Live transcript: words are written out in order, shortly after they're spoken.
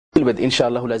with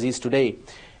inshallah aziz today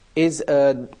is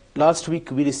last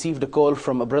week we received a call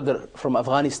from a brother from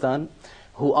Afghanistan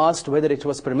who asked whether it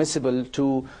was permissible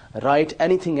to write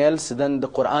anything else than the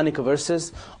Quranic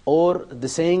verses or the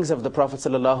sayings of the Prophet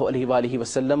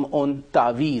ﷺ on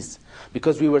Tawiz,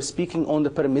 because we were speaking on the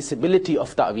permissibility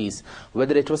of Tawiz,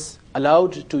 whether it was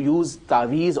allowed to use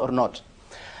Tawiz or not.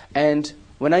 And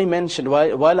when I mentioned,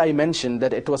 while I mentioned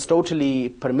that it was totally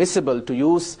permissible to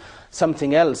use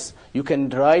something else, you can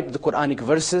write the Quranic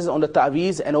verses on the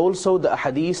Tawiz and also the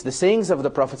hadith, the sayings of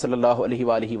the Prophet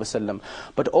ﷺ.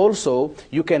 But also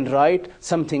you can write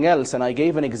something else, and I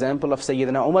gave an example of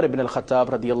Sayyidina Umar ibn Al-Khattab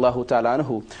radiyallahu ta'ala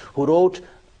anhu, who wrote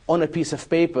on a piece of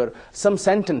paper some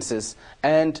sentences,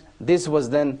 and this was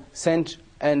then sent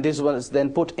and this was then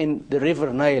put in the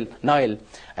river Nile.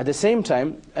 At the same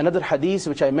time, another hadith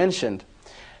which I mentioned,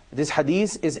 this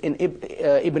hadith is in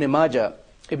Ibn Majah.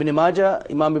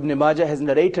 Imam Ibn Majah has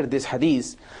narrated this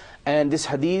hadith, and this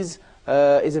hadith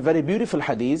is a very beautiful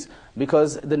hadith,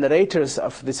 because the narrators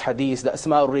of this hadith, the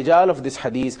Asma'ul Rijal of this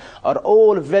hadith, are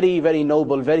all very, very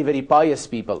noble, very, very pious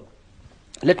people.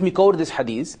 Let me quote this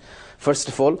hadith. First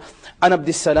of all, An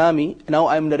Abdis Salami, now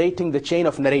I am narrating the chain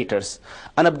of narrators.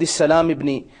 An Abdis Salam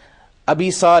ibn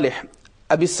Abi Salih,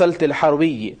 Abi Salt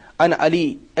al-Harwi, An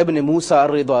Ali ibn Musa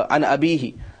al-Rida, An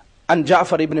Abihi, عن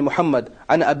جعفر بن محمد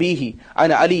عن أبيه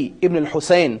عن علي ابن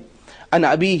الحسين عن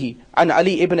أبيه عن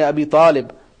علي ابن أبي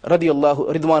طالب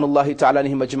رضوان الله تعالى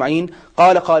عنهم أجمعين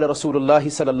قال قال رسول الله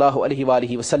صلى الله عليه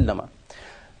وآله وسلم.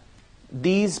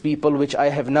 These people which I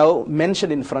have now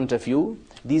mentioned in front of you,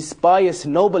 these pious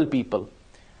noble people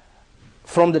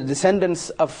from the descendants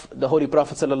of the Holy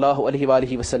Prophet sallallahu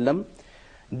alaihi wasallam,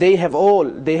 they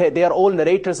are all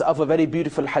narrators of a very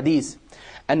beautiful hadith.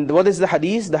 And what is the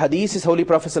hadith? The hadith is Holy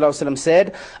Prophet ﷺ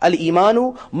said,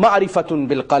 Al-imanu ma'rifatun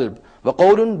bil-qalb, wa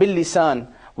qawlun bil-lisan,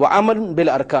 wa amalun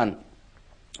bil-arkan.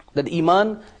 That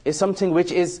iman is something which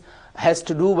has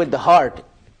to do with the heart,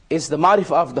 is the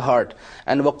ma'rifah of the heart.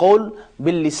 And wa qawl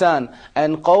bil-lisan,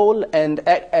 and qawl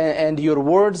and your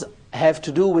words have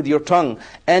to do with your tongue.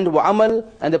 And wa amal,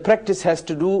 and the practice has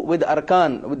to do with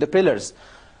arkan, with the pillars.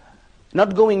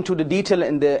 Not going to the detail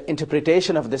in the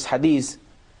interpretation of this hadith,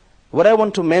 what I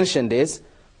want to mention is,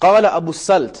 قال Abu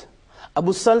Salt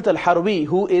al-Harwi,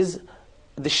 who is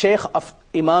the Shaykh of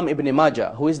Imam Ibn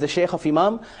Majah, who is the Shaykh of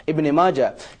Imam Ibn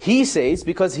Majah. He says,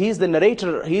 because he is the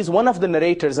narrator, he is one of the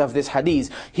narrators of this hadith,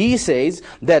 he says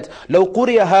that لو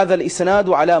قرئ هذا الإسناد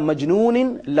على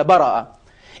مجنون لبرأ.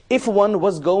 If one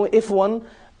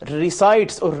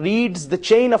recites or reads the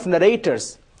chain of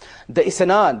narrators, the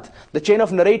isnad, the chain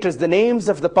of narrators, the names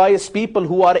of the pious people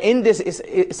who are in this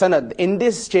sanad, in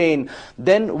this chain,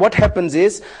 then what happens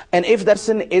is, and if that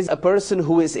person is a person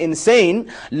who is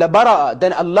insane, labara,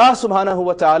 then Allah subhanahu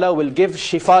wa ta'ala will give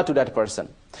shifa to that person.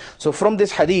 So from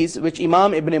this hadith, which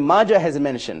Imam Ibn Majah has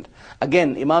mentioned,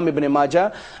 again, Imam Ibn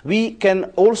Majah, we can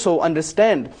also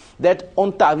understand that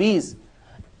on Tawiz,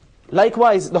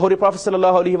 likewise, the Holy Prophet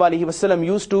ﷺ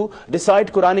used to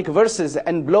recite Quranic verses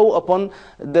and blow upon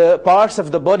the parts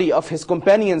of the body of his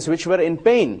companions which were in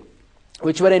pain,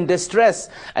 which were in distress.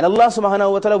 And Allah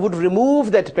subhanahu wa ta'ala would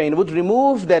remove that pain, would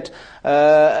remove that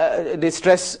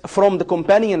distress from the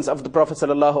companions of the Prophet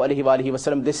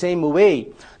ﷺ.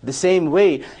 The same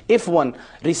way, if one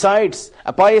recites,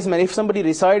 a pious man, if somebody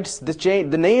recites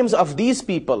the names of these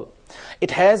people,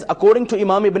 it has, according to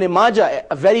Imam Ibn Majah,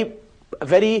 a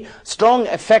very strong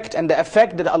effect, and the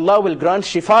effect that Allah will grant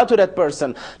shifa to that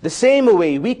person. The same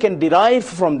way we can derive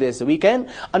from this, we can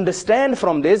understand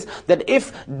from this, that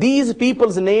if these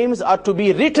people's names are to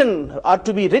be written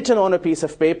on a piece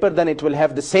of paper, then it will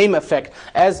have the same effect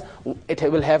as it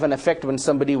will have an effect when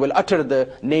somebody will utter the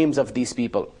names of these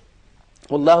people.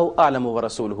 Wallahu a'lamu wa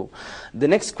rasuluhu. The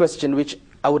next question which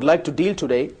I would like to deal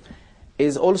today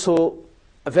is also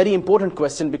a very important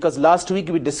question, because last week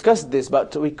we discussed this,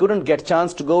 but we couldn't get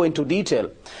chance to go into detail.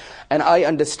 And I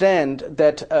understand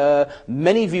that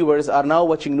many viewers are now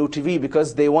watching New TV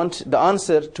because they want the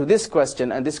answer to this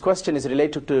question, and this question is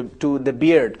related to the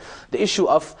beard, the issue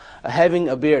of having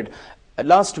a beard.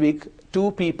 Last week,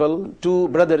 two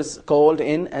brothers called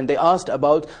in, and they asked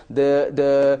about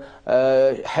the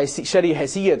Shari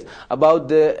Haysiyat, about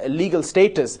the legal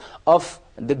status of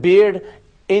the beard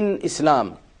in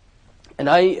Islam. And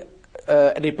I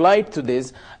replied to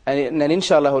this, and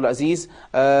inshallah al-aziz,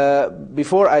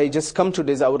 before I just come to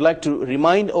this, I would like to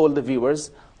remind all the viewers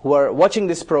who are watching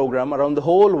this program around the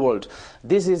whole world,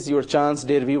 this is your chance,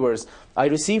 dear viewers. I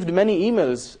received many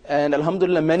emails, and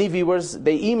alhamdulillah, many viewers,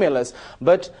 they email us,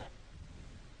 but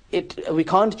we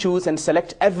can't choose and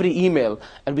select every email,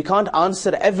 and we can't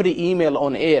answer every email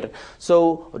on air.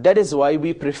 So that is why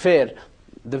we prefer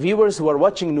the viewers who are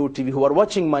watching Noor TV, who are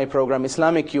watching my program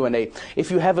Islamic Q&A,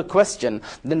 if you have a question,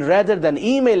 then rather than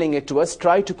emailing it to us,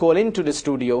 try to call into the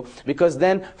studio, because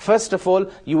then first of all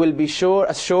you will be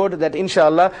assured that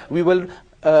inshallah we will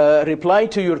reply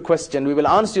to your question, we will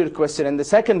answer your question. And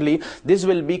secondly, this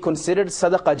will be considered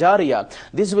sadaqah jariyah.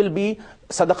 This will be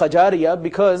sadaqah jariyah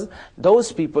because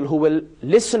those people who will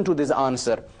listen to this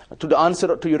answer, to the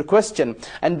answer to your question,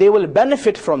 and they will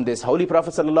benefit from this. Holy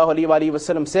Prophet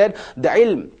ﷺ said, the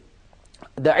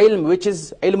ilm which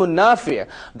is ilmun nafi',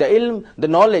 the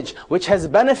knowledge which has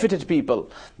benefited people,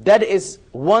 that is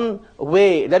one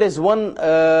way, that is one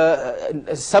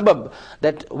sabab,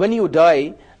 that when you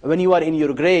die, when you are in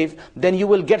your grave, then you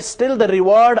will get still the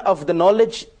reward of the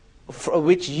knowledge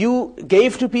which you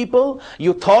gave to people,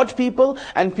 you taught people,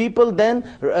 and people then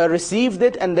received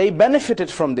it and they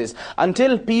benefited from this.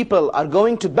 Until people are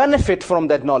going to benefit from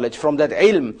that knowledge, from that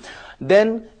ilm,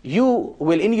 then you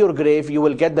will, in your grave, you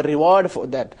will get the reward for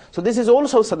that. So this is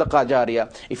also sadaqah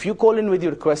jariyah. If you call in with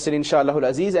your question, inshallah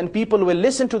al-aziz, and people will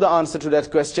listen to the answer to that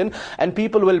question, and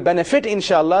people will benefit,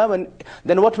 inshallah,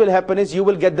 then what will happen is you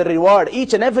will get the reward.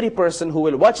 Each and every person who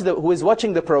is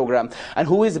watching the program, and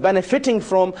who is benefiting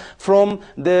from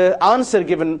the answer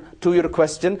given to your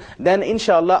question, then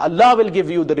inshallah Allah will give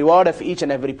you the reward of each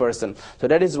and every person. So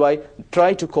that is why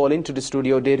try to call into the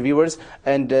studio, dear viewers,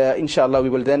 and inshallah we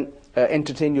will then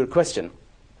entertain your question.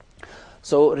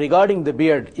 So regarding the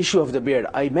beard, issue of the beard,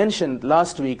 I mentioned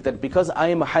last week that because I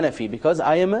am a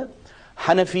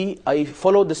Hanafi, I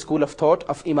follow the school of thought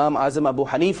of Imam Azam Abu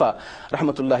Hanifa,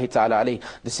 rahmatullahi ta'ala alayhi.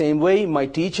 The same way my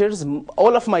teachers,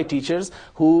 all of my teachers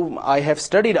whom I have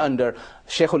studied under,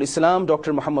 Shaykh al-Islam,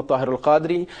 Dr. Umar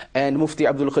Al-Qadri, and Mufti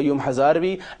Abdul Qayyum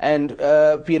Hazarvi, and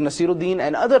Pir Nasiruddin,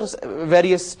 and others,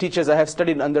 various teachers I have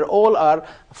studied under, all are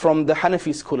from the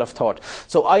Hanafi school of thought.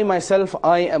 So I myself,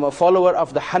 I am a follower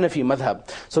of the Hanafi madhab.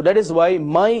 So that is why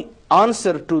my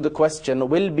answer to the question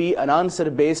will be an answer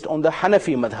based on the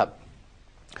Hanafi madhab.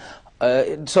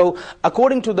 So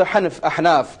according to the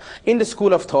Ahnaf, in the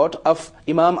school of thought of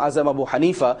Imam Azam Abu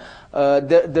Hanifa,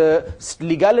 the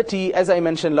legality, as I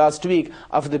mentioned last week,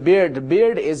 of the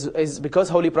beard is because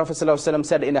Holy Prophet ﷺ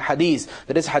said in a hadith,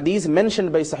 there is hadith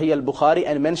mentioned by Sahih al-Bukhari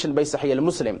and mentioned by Sahih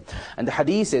al-Muslim. And the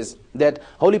hadith is that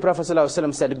Holy Prophet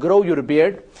ﷺ said, grow your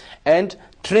beard and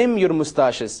trim your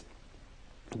mustaches.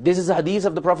 This is a hadith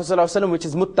of the Prophet ﷺ which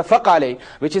is muttafaq alayh,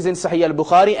 which is in Sahih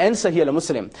al-Bukhari and Sahih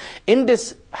al-Muslim. In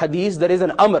this hadith there is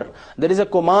an amr, there is a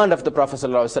command of the Prophet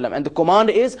ﷺ, and the command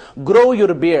is, grow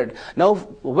your beard. Now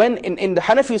when in the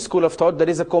Hanafi school of thought there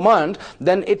is a command,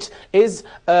 then it is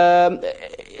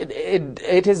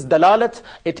dalalat,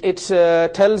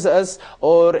 it tells us,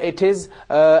 or it is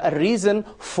a reason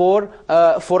for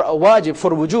a wajib,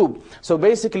 for wujub. So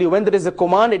basically when there is a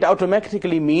command, it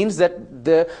automatically means that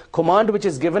the command which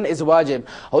is given is wajib.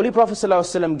 Holy Prophet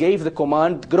ﷺ gave the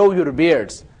command, grow your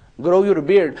beards. Grow your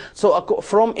beard. So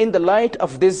from in the light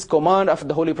of this command of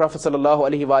the Holy Prophet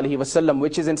ﷺ,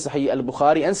 which is in Sahih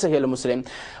al-Bukhari and Sahih al-Muslim,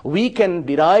 we can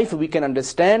derive, we can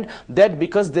understand that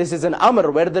because this is an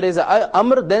amr, where there is a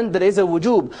amr, then there is a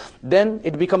wujub, then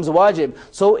it becomes wajib.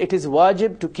 So it is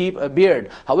wajib to keep a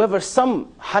beard. However, some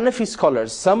Hanafi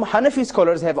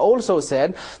scholars have also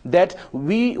said that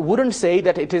we wouldn't say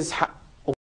that it is